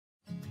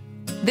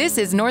This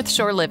is North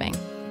Shore Living,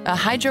 a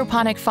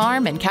hydroponic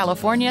farm in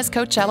California's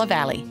Coachella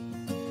Valley.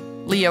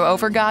 Leo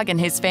Overgog and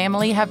his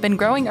family have been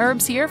growing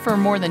herbs here for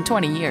more than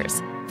 20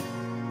 years.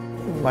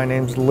 My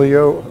name's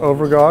Leo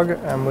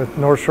Overgog. I'm with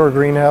North Shore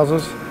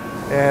Greenhouses.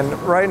 And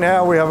right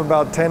now we have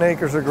about 10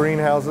 acres of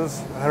greenhouses,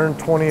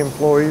 120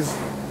 employees,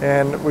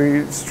 and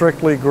we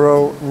strictly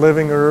grow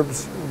living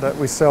herbs that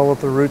we sell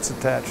with the roots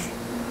attached.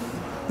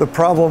 The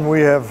problem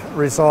we have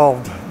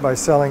resolved by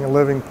selling a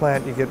living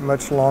plant, you get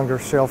much longer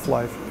shelf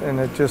life, and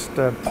it just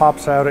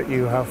pops out at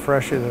you how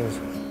fresh it is.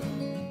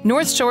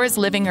 North Shore's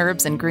living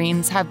herbs and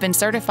greens have been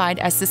certified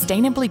as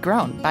sustainably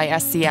grown by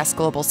SCS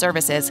Global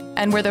Services,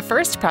 and we're the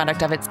first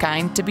product of its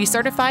kind to be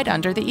certified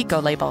under the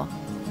Eco label.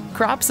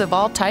 Crops of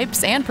all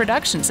types and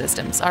production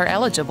systems are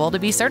eligible to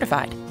be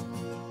certified.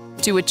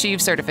 To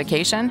achieve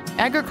certification,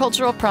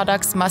 agricultural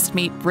products must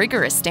meet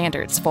rigorous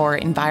standards for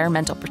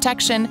environmental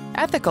protection,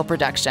 ethical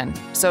production,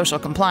 social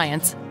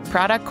compliance,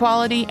 product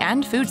quality,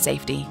 and food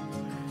safety.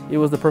 It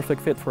was the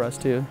perfect fit for us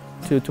to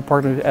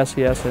partner with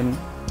SCS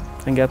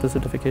and get the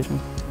certification.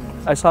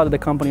 I saw that the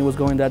company was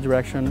going that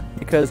direction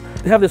because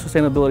they have the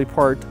sustainability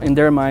part in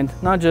their mind,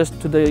 not just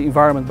to the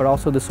environment, but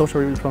also the social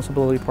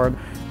responsibility part.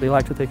 They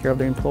like to take care of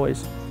their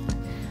employees.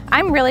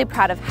 I'm really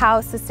proud of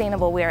how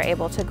sustainable we are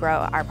able to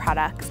grow our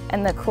products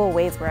and the cool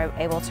ways we're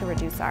able to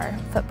reduce our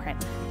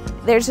footprint.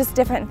 There's just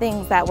different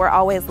things that we're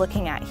always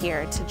looking at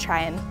here to try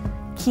and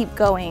keep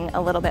going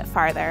a little bit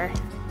farther.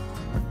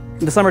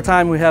 In the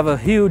summertime, we have a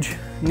huge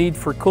need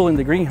for cooling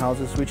the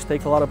greenhouses, which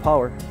take a lot of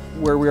power.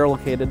 Where we are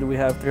located, we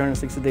have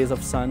 360 days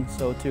of sun,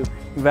 so to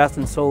invest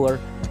in solar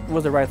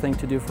was the right thing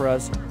to do for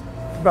us.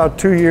 About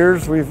 2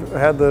 years we've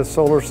had the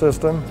solar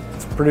system.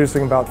 It's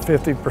producing about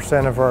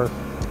 50% of our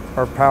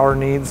power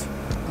needs.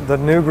 The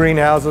new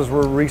greenhouses,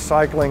 we're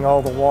recycling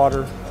all the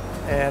water,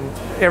 and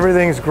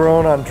everything's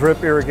grown on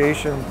drip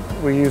irrigation.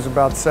 We use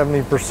about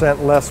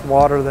 70% less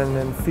water than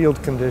in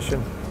field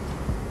condition.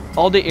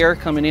 All the air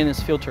coming in is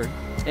filtered,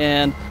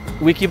 and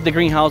we keep the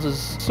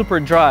greenhouses super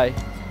dry,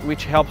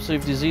 which helps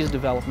with disease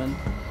development,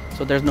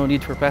 so there's no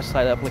need for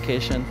pesticide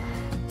application.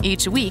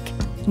 Each week,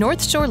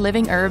 North Shore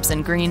Living Herbs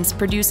and Greens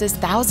produces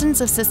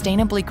thousands of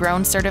sustainably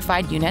grown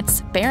certified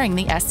units bearing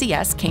the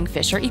SCS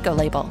Kingfisher Eco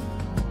label.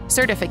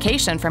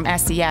 Certification from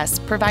SCS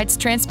provides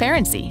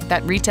transparency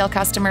that retail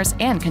customers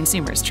and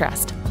consumers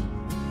trust.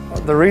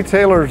 The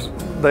retailers,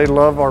 they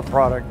love our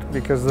product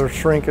because their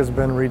shrink has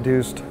been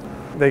reduced.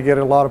 They get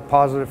a lot of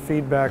positive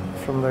feedback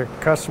from the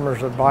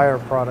customers that buy our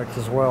product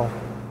as well.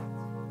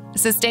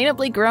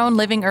 Sustainably grown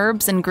living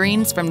herbs and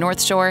greens from North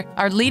Shore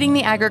are leading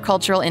the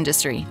agricultural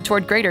industry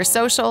toward greater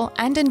social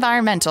and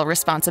environmental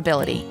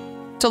responsibility.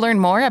 To learn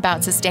more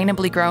about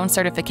sustainably grown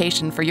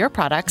certification for your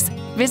products,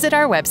 visit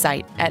our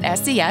website at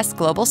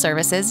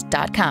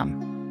scsglobalservices.com.